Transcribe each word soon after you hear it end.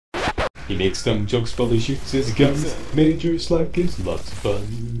He makes dumb jokes while he shoots his guns. Major Slack is lots of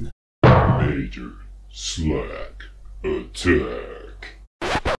fun. Major Slack Attack.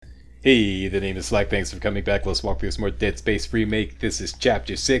 Hey, the name is Slack. Thanks for coming back. Let's walk through some more Dead Space Remake. This is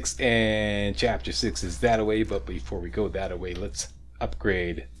Chapter 6, and Chapter 6 is that away. But before we go that away, let's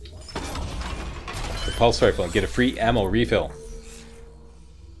upgrade the pulse rifle and get a free ammo refill.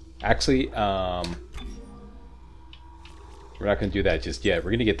 Actually, we're not going to do that just yet.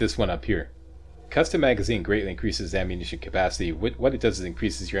 We're going to get this one up here. Custom magazine greatly increases ammunition capacity. What it does is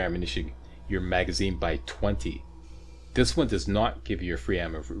increases your magazine by 20. This one does not give you a free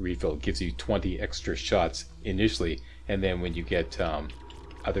ammo refill. It gives you 20 extra shots initially, and then when you get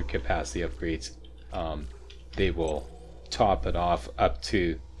other capacity upgrades, they will top it off up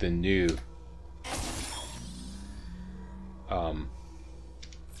to the new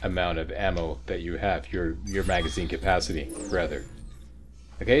amount of ammo that you have, your magazine capacity, rather.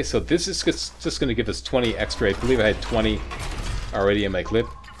 Okay, so this is just going to give us 20 extra. I believe I had 20 already in my clip,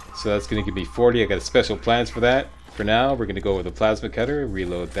 so that's going to give me 40. I got special plans for that. For now, we're going to go with the plasma cutter,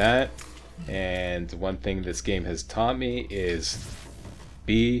 reload that, and one thing this game has taught me is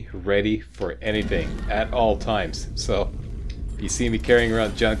be ready for anything at all times. So, if you see me carrying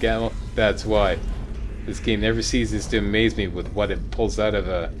around junk ammo, that's why. This game never ceases to amaze me with what it pulls out of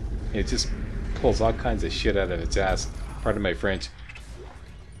it just pulls all kinds of shit out of its ass. Pardon my French.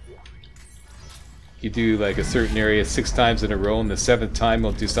 You do like a certain area 6 times in a row, and the 7th time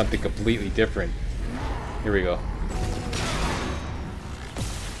will do something completely different. Here we go.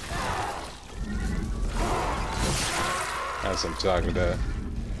 That's what I'm talking about.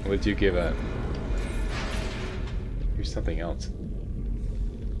 What did you give at? Here's something else.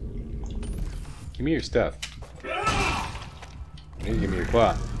 Give me your stuff. Maybe give me your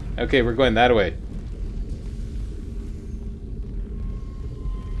claw. Okay, we're going that way.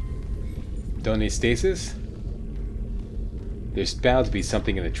 Don't need stasis? There's bound to be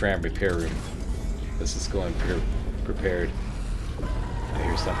something in the tram repair room. Let's just go prepared. I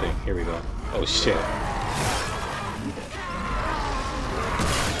hear something. Here we go. Oh shit.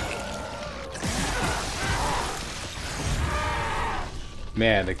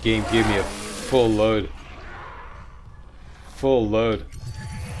 Man, the game gave me a full load. Full load.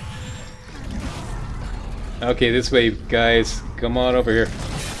 Okay, this way, guys. Come on over here.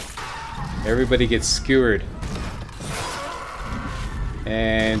 Everybody gets skewered.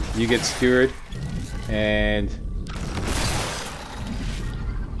 And you get skewered. And...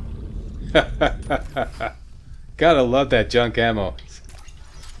 gotta love that junk ammo.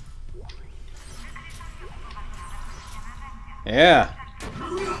 Yeah.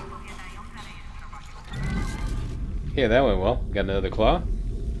 Yeah, that went well. Got another claw.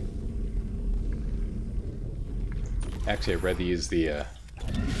 Actually, I'd rather use the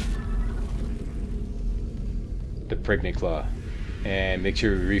pregnant claw. And make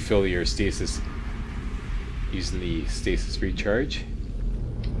sure you refill your stasis using the stasis recharge.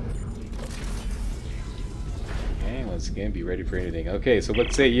 And once again, be ready for anything. Okay, so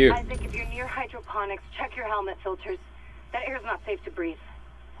what say you? I think if you're near hydroponics, check your helmet filters. That air's not safe to breathe.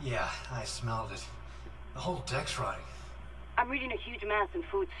 Yeah, I smelled it. The whole deck's rotting. I'm reading a huge mass in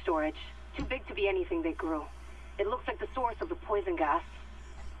food storage. Too big to be anything they grew. It looks like the source of the poison gas.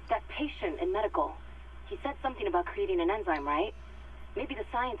 That patient in medical, he said something about creating an enzyme, right? Maybe the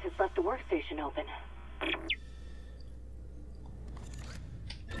scientist left the workstation open.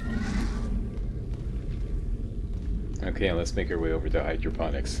 Okay, let's make our way over to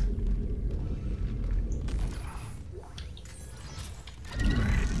hydroponics.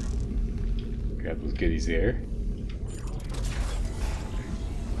 Grab those goodies there.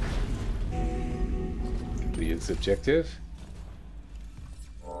 Complete its objective.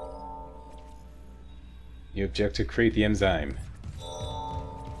 New objective, create the enzyme.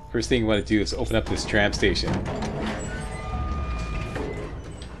 First thing you want to do is open up this tram station.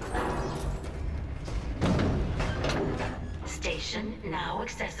 Station now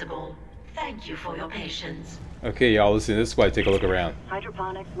accessible. Thank you for your patience. Okay, y'all, listen, this is why I take a look around.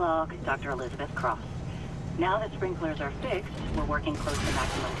 Hydroponics log, Dr. Elizabeth Cross. Now that sprinklers are fixed, we're working close to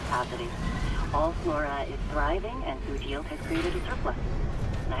maximum capacity. All flora is thriving, and food yield has created a surplus.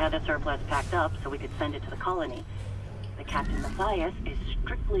 I had the surplus packed up so we could send it to the colony. The Captain Matthias is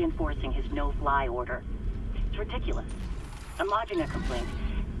strictly enforcing his no-fly order. It's ridiculous. I'm lodging a complaint.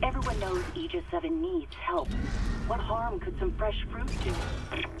 Everyone knows Aegis 7 needs help. What harm could some fresh fruit do?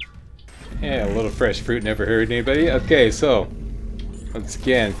 Yeah, a little fresh fruit never hurt anybody. Okay, so once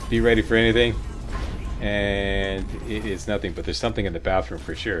again, be ready for anything. And it is nothing, but there's something in the bathroom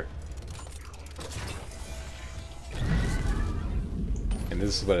for sure. And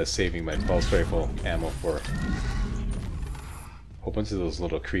this is what I was saving my pulse rifle ammo for. A whole bunch of those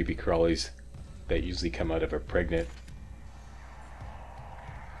little creepy crawlies that usually come out of a pregnant.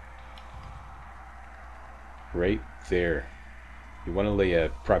 Right there. You want to lay a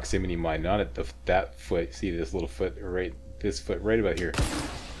proximity mine, not at that foot. See this little foot, or right, this foot, right about here.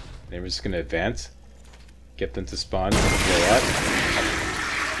 Then we're just going to advance, get them to spawn. Like that.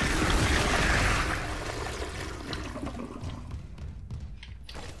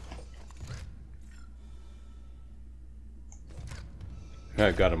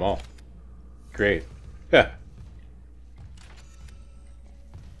 I got them all. Great. Yeah.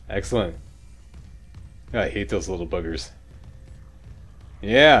 Excellent. I hate those little buggers.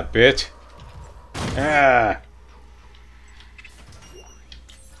 Yeah, bitch. Ah.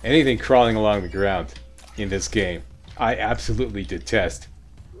 Anything crawling along the ground in this game, I absolutely detest.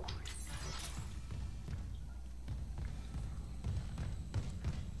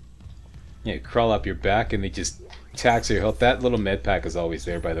 Yeah, crawl up your back and they just tax your health. That little med pack is always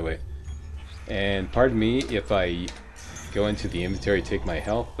there, by the way. And pardon me if I go into the inventory, take my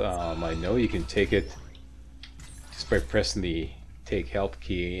health. I know you can take it just by pressing the take health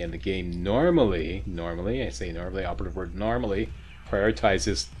key, and the game normally, I say normally, operative word normally,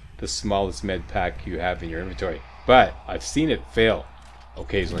 prioritizes the smallest med pack you have in your inventory. But I've seen it fail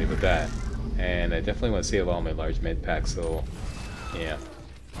occasionally with that. And I definitely want to save all my large med packs, so yeah.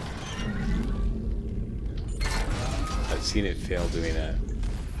 I've seen it fail doing that.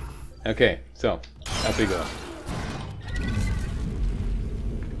 Okay, so up we go.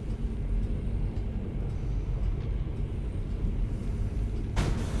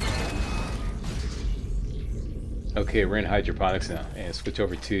 Okay, we're in hydroponics now, and switch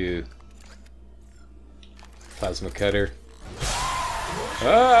over to plasma cutter.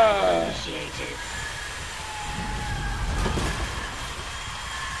 Ah!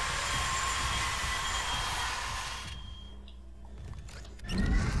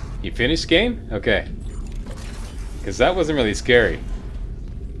 You finished game? Okay. Because that wasn't really scary.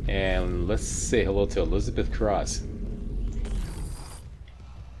 And let's say hello to Elizabeth Cross.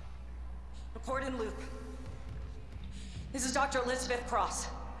 Report in loop. This is Dr. Elizabeth Cross.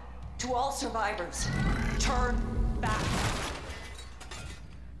 To all survivors, turn back.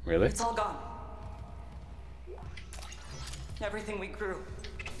 Really? It's all gone. Everything we grew.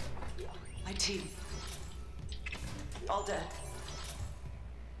 My team. All dead.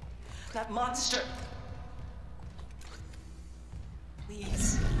 That monster.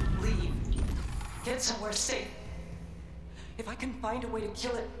 Please, leave. Get somewhere safe. If I can find a way to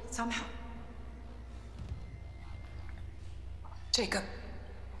kill it somehow. Jacob,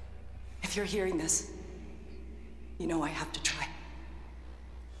 if you're hearing this, you know I have to try.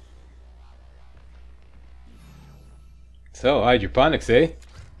 So, hydroponics, eh?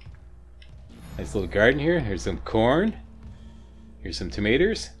 Nice little garden here. Here's some corn. Here's some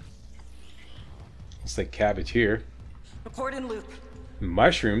tomatoes. Looks like cabbage here. Report in loop.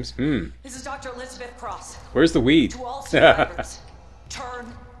 Mushrooms. This is Dr. Elizabeth Cross. Where's the weed? To all survivors,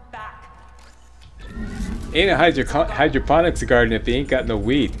 turn back. Ain't a hydroponics garden if they ain't got no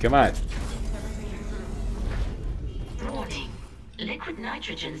weed. Come on. Warning. Liquid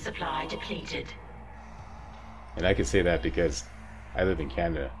nitrogen supply depleted. And I can say that because I live in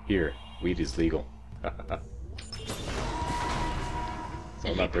Canada. Here, weed is legal. So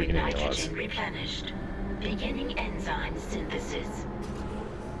I'm not breaking any laws. Nitrogen replenished. Beginning enzyme synthesis.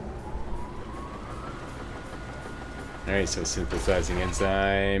 Alright, so synthesizing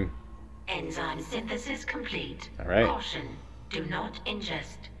enzyme. Enzyme synthesis complete. Alright. Caution. Do not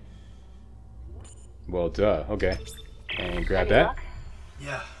ingest. Well, duh. Okay. And grab Any that. luck?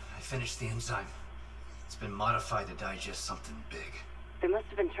 Yeah, I finished the enzyme. It's been modified to digest something big. They must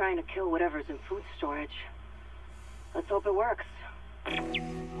have been trying to kill whatever's in food storage. Let's hope it works.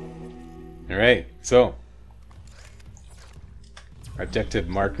 Alright, so our objective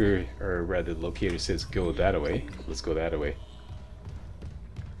marker, or rather the locator, says go that way. Let's go that way.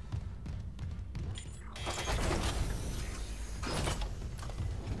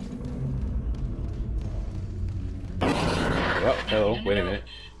 Oh, hello, wait a minute.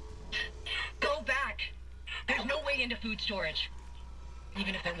 Go back! There's no way into food storage.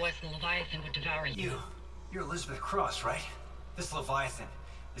 Even if there was, the Leviathan would devour you. You're Elizabeth Cross, right? This Leviathan,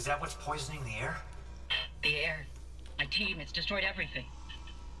 is that what's poisoning the air? The air. My team, it's destroyed everything.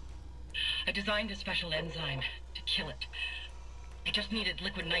 I designed a special enzyme to kill it. I just needed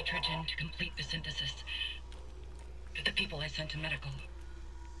liquid nitrogen to complete the synthesis. But the people I sent to medical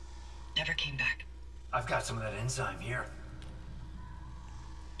never came back. I've got some of that enzyme here.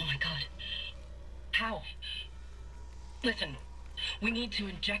 Oh my god. How? Listen, We need to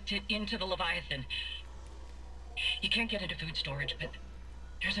inject it into the Leviathan. You can't get into food storage, but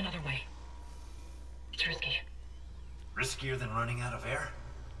there's another way. It's risky. Riskier than running out of air?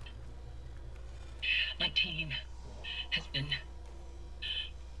 My team has been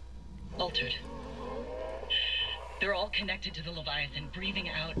altered. They're all connected to the Leviathan, breathing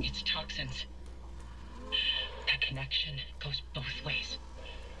out its toxins. That connection goes both ways.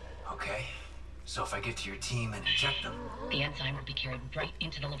 Okay. So if I get to your team and inject them... The enzyme will be carried right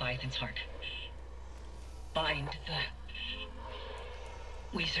into the Leviathan's heart. Bind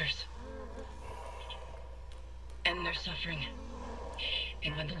the Weezers. End their suffering.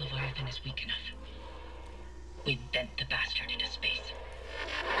 And when the Leviathan is weak enough, we vent the bastard into space.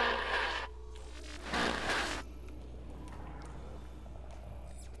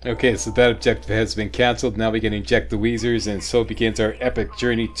 Okay, so that objective has been cancelled. Now we can inject the Weezers, and so begins our epic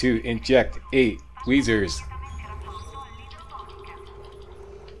journey to inject 8 Weezers.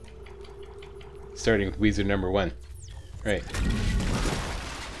 Starting with Weezer number 1. Right.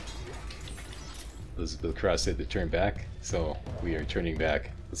 Elizabeth Cross said to turn back, so we are turning back.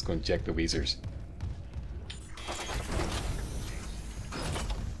 Let's go inject the Weezers.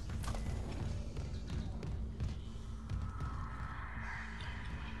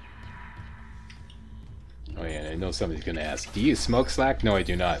 Oh yeah, and I know somebody's gonna ask, do you smoke slack? No, I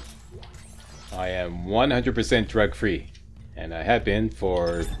do not. I am 100% drug free, and I have been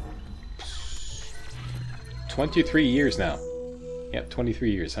for 23 years now. Yep,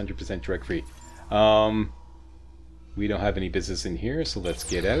 23 years, 100% drug free. We don't have any business in here, so let's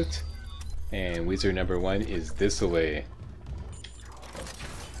get out. And Weezer number 1 is this away.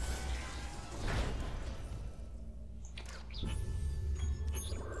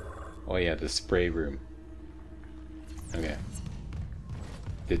 Oh yeah, the spray room. Okay.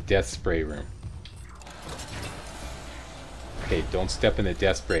 The death spray room. Okay, don't step in the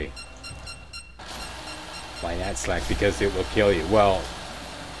death spray. Why not, Slack? Because it will kill you. Well,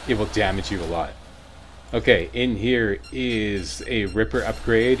 it will damage you a lot. Okay, in here is a Ripper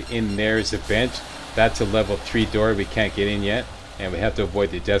upgrade. In there is a bench. That's a level 3 door. We can't get in yet. And we have to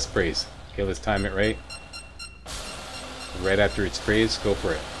avoid the death sprays. Okay, let's time it right. Right after it sprays, go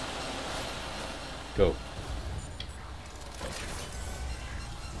for it. Go.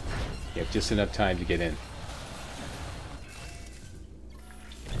 You have just enough time to get in.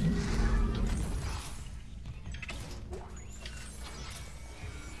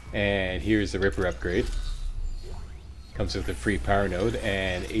 And here's the Ripper upgrade. Comes with a free power node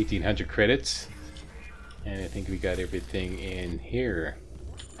and 1800 credits. And I think we got everything in here.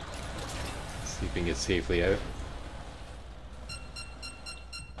 Let's see if we can get safely out.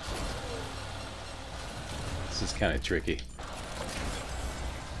 This is kind of tricky.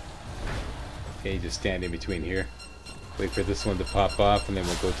 Okay, just stand in between here. Wait for this one to pop off and then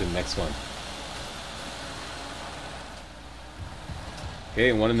we'll go to the next one.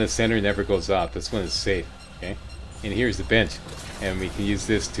 Okay, one in the center never goes off. This one is safe. Okay, and here's the bench, and we can use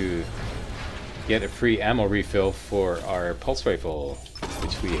this to get a free ammo refill for our pulse rifle,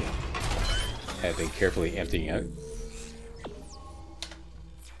 which we have been carefully emptying out.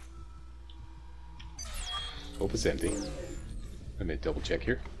 Hope it's empty. Let me double check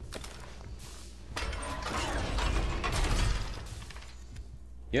here.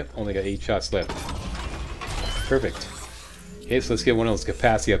 Yep, only got 8 shots left. Perfect. Okay, so let's get one of those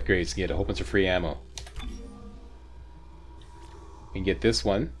capacity upgrades to get a whole bunch of free ammo. We can get this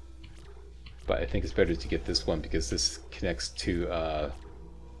one, but I think it's better to get this one because this connects to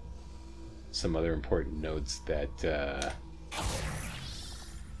some other important nodes that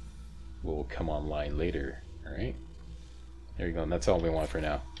will come online later. Alright, there you go, and that's all we want for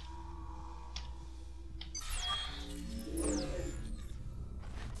now.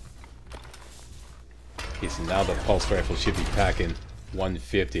 Okay, so now the pulse rifle should be packing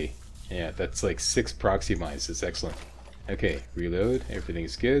 150. Yeah, that's like 6 proxy mines. That's excellent. Okay, reload.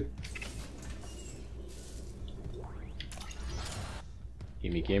 Everything's good.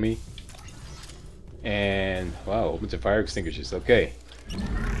 Gimme, gimme. And wow, a bunch of fire extinguishers. Okay,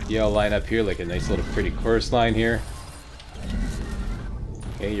 you all line up here like a nice little pretty chorus line here.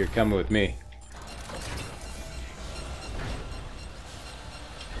 Okay, you're coming with me.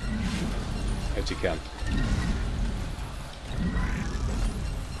 How'd you come?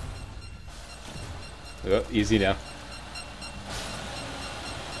 Oh, easy now.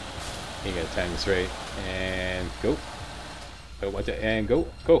 You gotta time this right. And go. Oh, watch it. And go.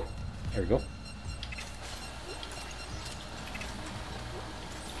 Go. There we go.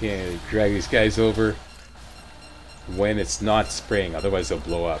 Okay, drag these guys over when it's not spraying, otherwise they'll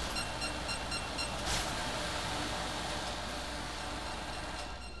blow up.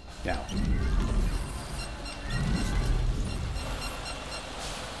 Now.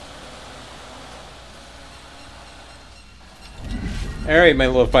 Alright, my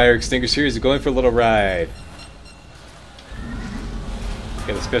little fire extinguishers, you're going for a little ride.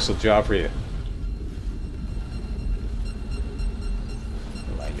 Got a special job for you.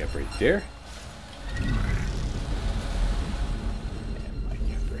 Line up right there. And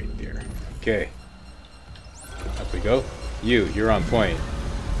line up right there. Okay. Up we go. You're on point.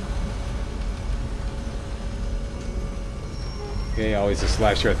 Okay, always a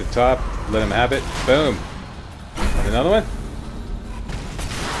slasher at the top. Let him have it. Boom. And another one.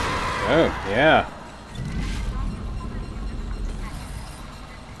 Oh, yeah.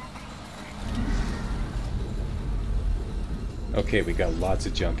 Okay, we got lots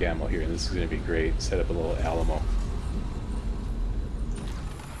of junk ammo here, and this is going to be great. Set up a little Alamo.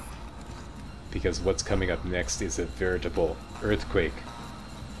 Because what's coming up next is a veritable earthquake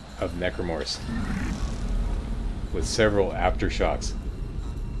of necromorphs. With several aftershocks.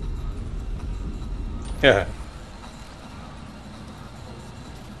 Yeah.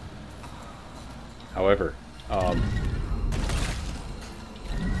 However,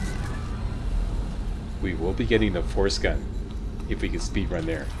 we will be getting the force gun if we can speedrun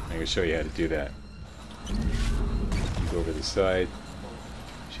there. I'm going to show you how to do that. You go over the side.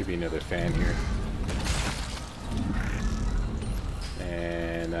 Should be another fan here.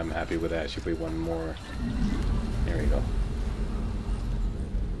 And I'm happy with that. Should be one more. There we go.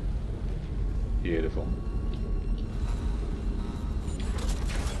 Beautiful.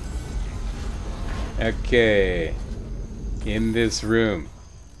 Okay. In this room,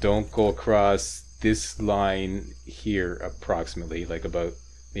 don't go across this line here approximately, like about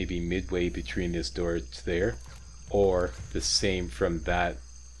maybe midway between this door to there, or the same from that,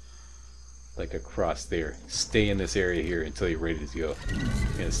 like across there. Stay in this area here until you're ready to go.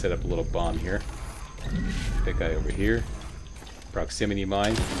 I'm gonna set up a little bomb here. That guy over here. Proximity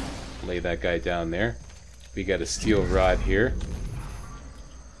mine. Lay that guy down there. We got a steel rod here.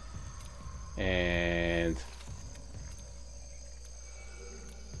 And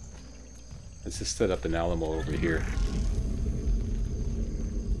let's just set up an Alamo over here.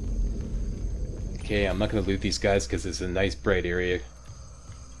 Okay, I'm not going to loot these guys because it's a nice bright area.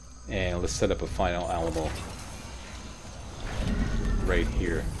 And let's set up a final Alamo right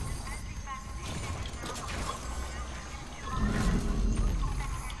here.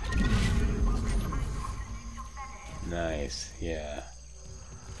 Nice, yeah.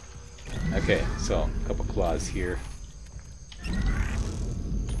 Okay, so a couple claws here.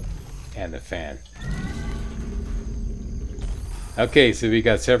 And the fan. Okay, so we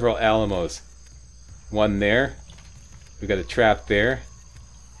got several Alamos. One there. We got a trap there.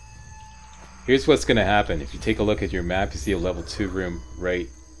 Here's what's going to happen. If you take a look at your map, you see a level 2 room right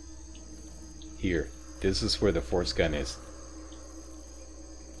here. This is where the force gun is.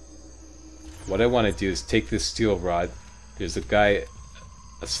 What I want to do is take this steel rod. There's a guy,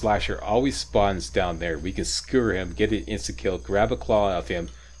 a slasher, always spawns down there. We can skewer him, get an instant kill, grab a claw off him,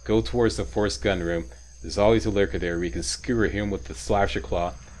 go towards the force gun room. There's always a lurker there. We can skewer him with the slasher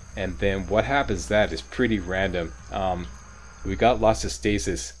claw. And then what happens that is pretty random. We got lots of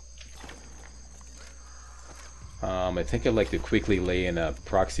stasis. I think I'd like to quickly lay in a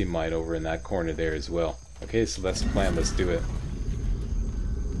proxy mine over in that corner there as well. Okay, so that's the plan. Let's do it.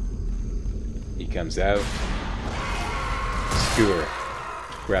 He comes out. Skewer.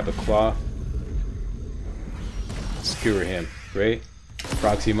 Grab a claw. Skewer him. Right?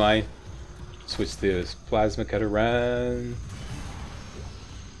 Proxy mine. Switch the plasma cutter around.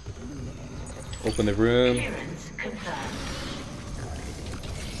 Open the room.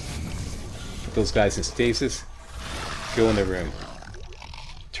 Put those guys in stasis. Go in the room.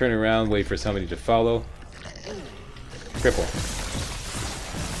 Turn around, wait for somebody to follow. Cripple.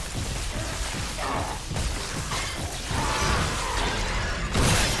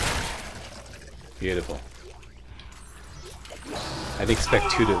 Beautiful. I'd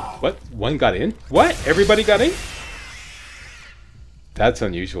expect two to... What? One got in? What? Everybody got in? That's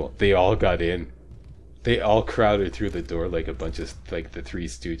unusual. They all got in. They all crowded through the door like a bunch of... like the Three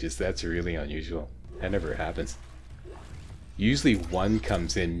Stooges. That's really unusual. That never happens. Usually one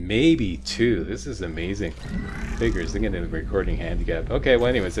comes in, maybe two. This is amazing. Figures, they're getting a recording handicap. Okay, well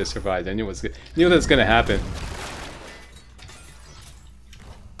anyways, they survived. I knew that's gonna happen.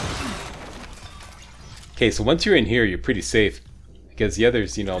 Okay, so once you're in here, you're pretty safe. Because the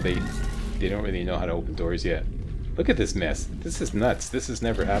others, you know, they don't really know how to open doors yet. Look at this mess. This is nuts. This has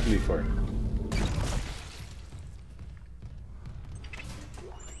never happened before.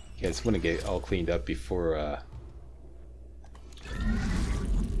 Okay, I just want to get all cleaned up before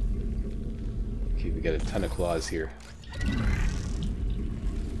We got a ton of claws here.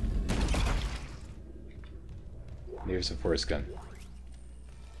 There's a force gun.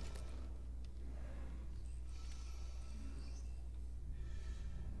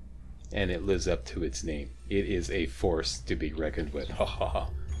 And it lives up to its name. It is a force to be reckoned with. Ha ha ha.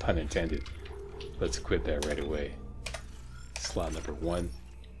 Pun intended. Let's quit that right away. Slot number 1.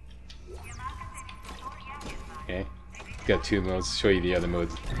 Okay. Got 2 modes. Show you the other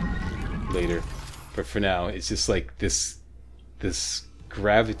modes later. But for now, it's just like this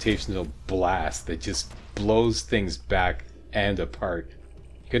gravitational blast that just blows things back and apart.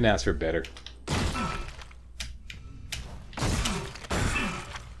 Couldn't ask for better.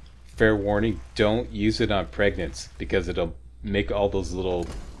 Fair warning, don't use it on pregnants because it'll make all those little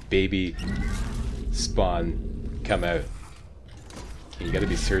baby spawn come out. You gotta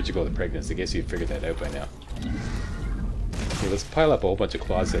be surgical with pregnancy. I guess you figured that out by now. Okay, let's pile up a whole bunch of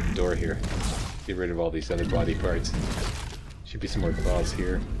claws at the door here. Get rid of all these other body parts. Should be some more claws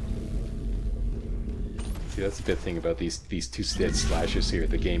here. See, that's the big thing about these two dead slashers here.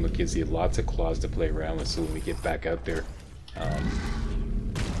 The game gives you lots of claws to play around with, so when we get back out there,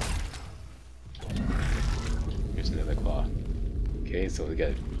 here's another claw. Okay, so we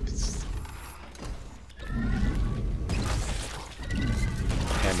got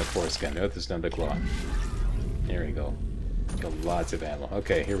and the force gun. Oh, there's another claw. There we go. Got lots of ammo.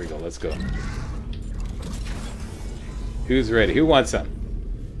 Okay, here we go. Let's go. Who's ready? Who wants some?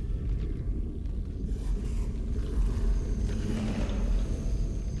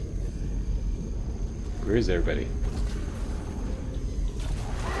 Where is everybody?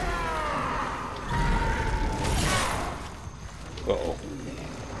 Uh-oh.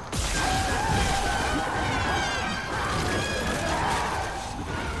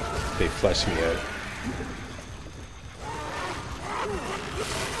 They flushed me out.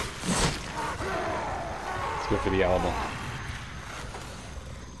 Let's go for the Alamo.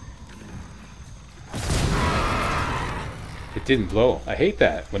 It didn't blow. I hate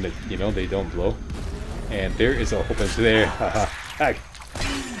that when it, they don't blow. And there is a whole bunch there. Haha.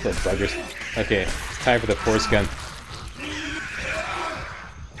 Little buggers. Okay, it's time for the force gun.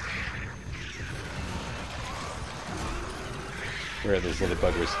 Where are those little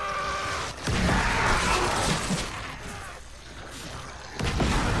buggers?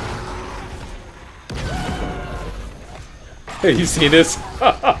 Hey, you seen this?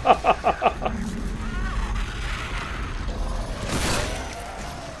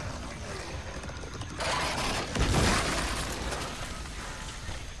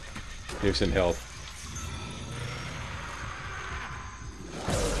 Here's some health.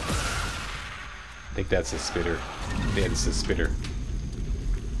 I think that's a spitter. Yeah, it's a spitter.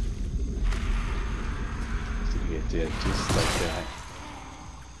 Get dead just like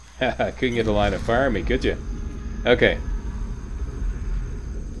that. Couldn't get a line of fire on me, could you? Okay.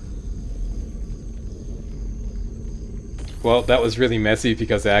 Well, that was really messy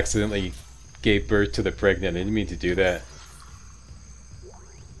because I accidentally gave birth to the pregnant. I didn't mean to do that.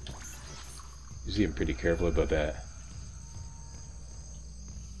 Usually I'm pretty careful about that.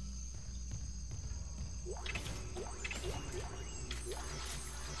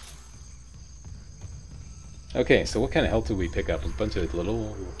 Okay, so what kind of health did we pick up? A bunch of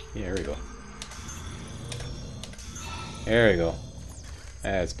little... Yeah, here we go. There we go.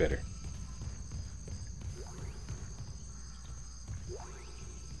 That's better.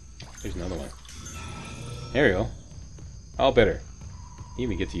 There's another one. There we go. All better.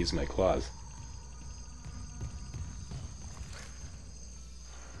 Even get to use my claws.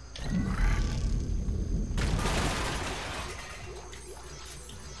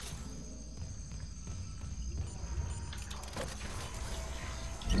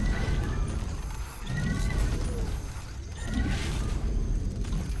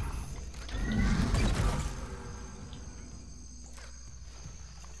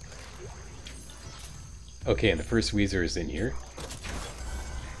 Okay, and the first Weezer is in here.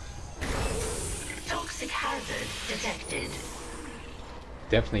 Toxic hazard detected.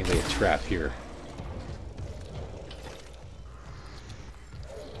 Definitely lay a trap here.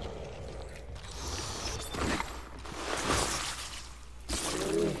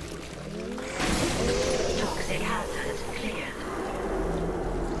 Toxic hazard cleared.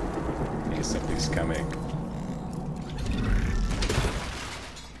 I guess something's coming.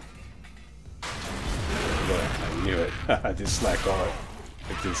 I knew it. I did slack all it.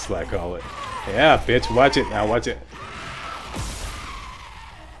 I did slack all it. Yeah, bitch, watch it now, watch it.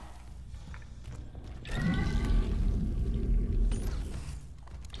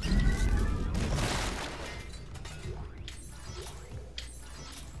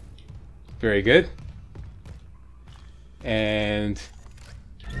 Very good. And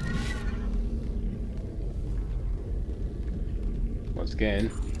once again,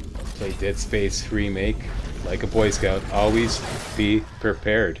 play Dead Space Remake like a Boy Scout. Always be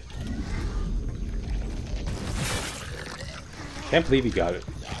prepared. Can't believe he got it.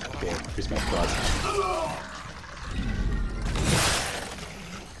 Okay, here's my cross.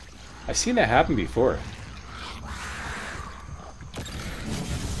 I've seen that happen before.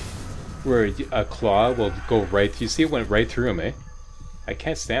 Where a claw will go right... You see it went right through him, eh? I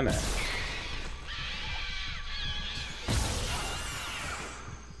can't stand that.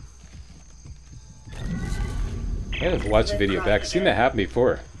 I have to watch the video back. I've seen that happen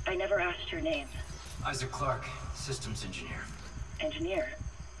before. I never asked your name. Isaac Clarke, systems engineer. Engineer.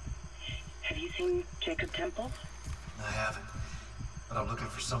 Have you seen Jacob Temple? I haven't, but I'm looking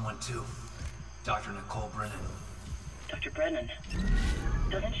for someone too. Dr. Nicole Brennan. Dr. Brennan.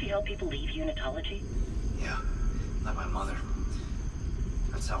 Doesn't she help people leave unitology? Yeah, like my mother.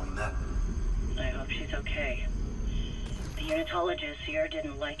 That's how we met. I hope she's okay. The unitologists here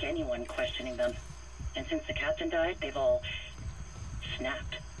didn't like anyone questioning them. And since the captain died, they've all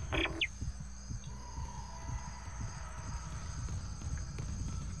snapped.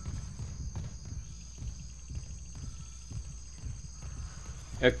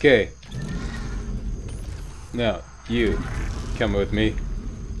 Okay. Now, you come with me.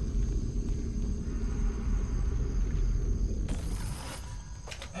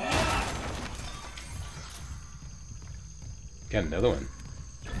 Got another one.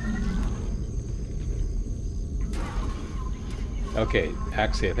 Okay,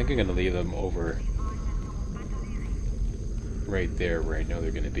 actually, I think I'm gonna leave them over right there where I know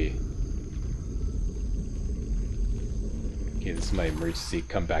they're gonna be. Okay, this is my emergency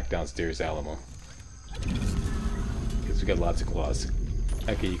come back downstairs Alamo. Because we got lots of claws.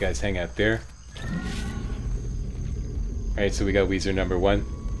 Okay, you guys hang out there. Alright, so we got Weezer number 1.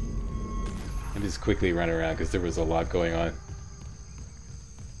 And just quickly run around because there was a lot going on.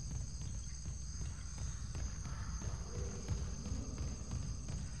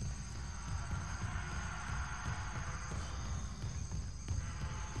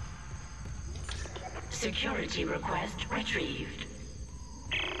 Security request retrieved.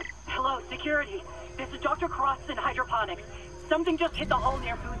 Hello, security. This is Dr. Cross in hydroponics. Something just hit the hull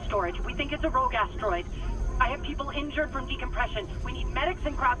near food storage. We think it's a rogue asteroid. I have people injured from decompression. We need medics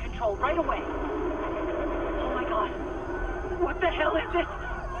and crowd control right away. Oh my god. What the hell is this?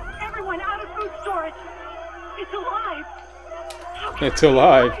 Everyone out of food storage. It's alive. How can It's it be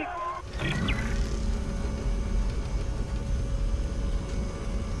alive.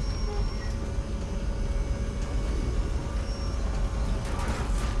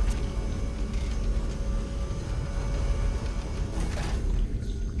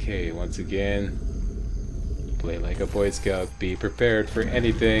 Okay, once again, play like a Boy Scout, be prepared for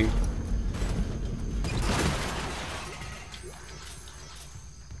anything.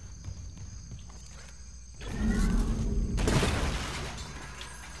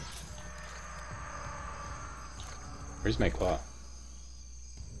 Where's my claw?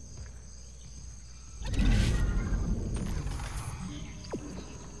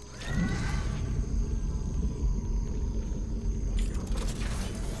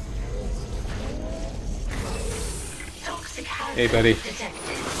 Hey, buddy.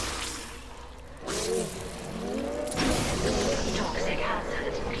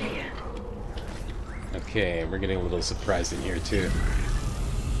 Okay, we're getting a little surprised in here too.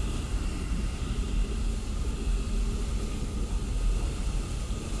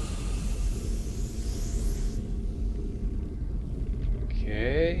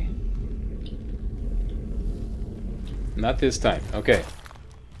 Okay. Not this time. Okay.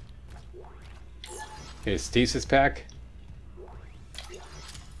 Okay, stasis pack.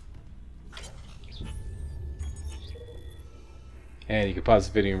 And you can pause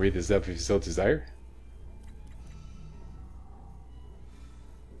the video and read this up if you so desire.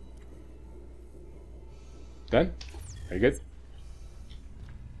 Done? Are you good?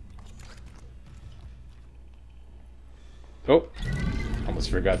 Oh! Almost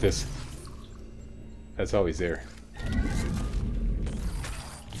forgot this. That's always there.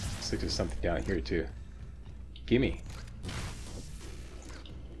 Looks like there's something down here too. Gimme.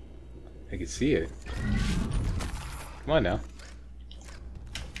 I can see it. Come on now.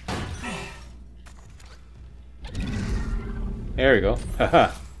 There we go.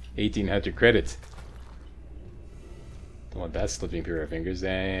 Haha. 1800 credits. Don't want that slipping through our fingers,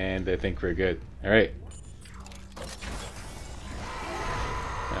 and I think we're good. Alright.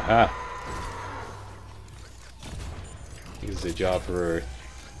 Aha. This is a job for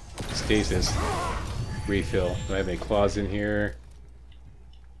stasis. refill. Do I have any claws in here?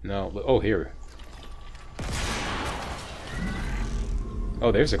 No. Oh, here.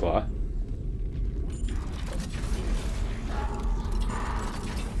 Oh, there's a claw.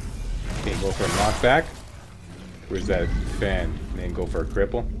 Okay, go for a knockback. Where's that fan? And then go for a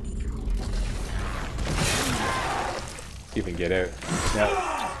cripple. See if we can get out. No.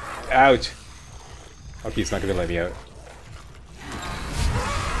 Ouch! Okay, he's not gonna let me out.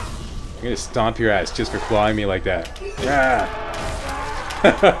 I'm gonna stomp your ass just for clawing me like that. Yeah.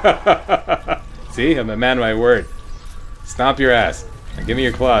 See? I'm a man of my word. Stomp your ass. Now give me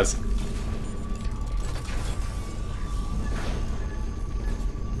your claws.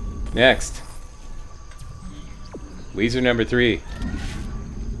 Next. Laser number 3.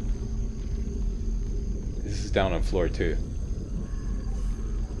 This is down on floor 2.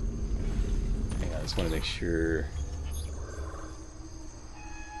 Hang on, I just want to make sure.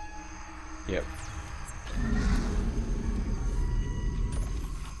 Yep.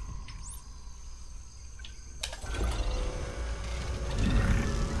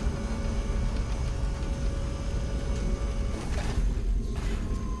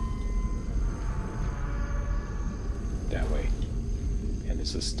 That way. And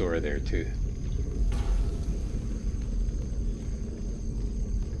there's a store there too.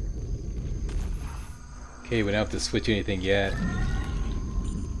 Okay, we don't have to switch anything yet.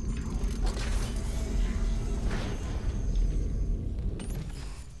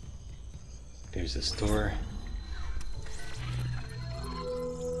 There's a store.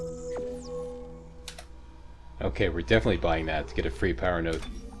 Okay, we're definitely buying that to get a free power node.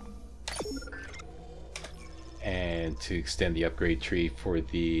 And to extend the upgrade tree for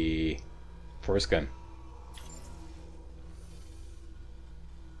the force gun.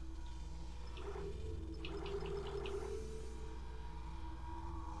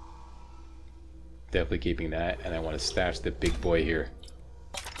 Definitely keeping that, and I want to stash the big boy here.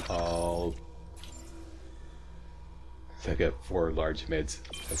 I'll... I got 4 large mids.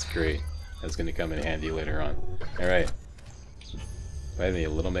 That's great. That's going to come in handy later on. Alright. Do I have any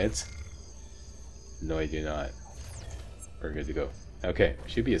little mids? No, I do not. We're good to go. Okay,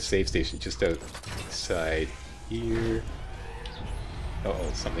 should be a safe station just outside here.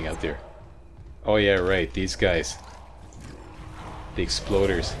 Uh-oh, something out there. Oh yeah, right, these guys. The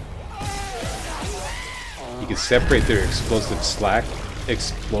exploders. You can separate their explosive sack.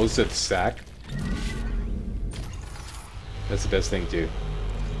 That's the best thing to do.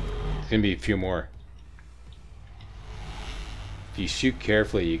 There's gonna be a few more. If you shoot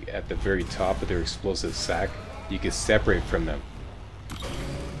carefully at the very top of their explosive sack, you can separate from them.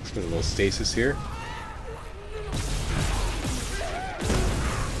 Let's put a little stasis here.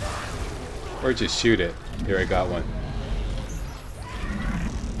 Or just shoot it. There, I got one.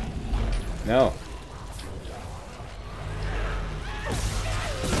 No.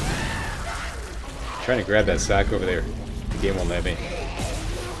 I'm trying to grab that sack over there. The game won't let me.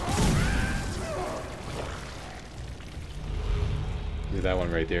 Look at that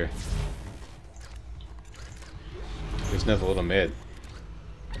one right there. There's another little mid.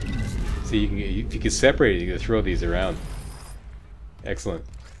 See, you can get, if you can separate it, you can throw these around. Excellent.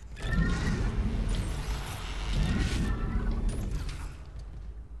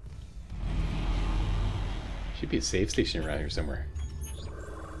 Should be a safe station around here somewhere.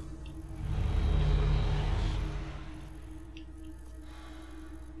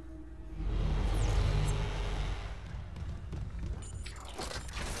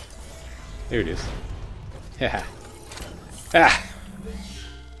 There it is. Yeah. Ah.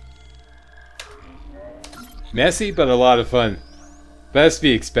 Messy, but a lot of fun. Best to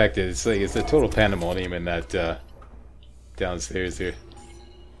be expected. It's like it's a total pandemonium in that downstairs here.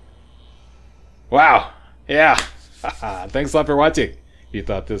 Wow. Yeah. Thanks a lot for watching. If you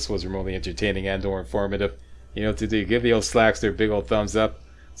thought this was remotely entertaining and or informative, you know what to do. Give the old slacks their big old thumbs up.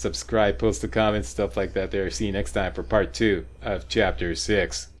 Subscribe, post a comment, stuff like that there. See you next time for part 2 of Chapter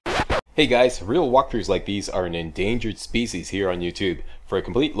 6. Hey guys, real walkthroughs like these are an endangered species here on YouTube. For a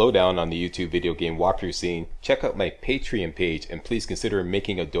complete lowdown on the YouTube video game walkthrough scene, check out my Patreon page and please consider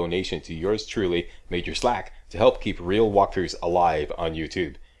making a donation to yours truly, Major Slack, to help keep real walkthroughs alive on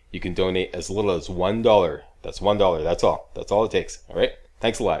YouTube. You can donate as little as $1. That's $1, that's all. That's all it takes, alright?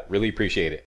 Thanks a lot, really appreciate it.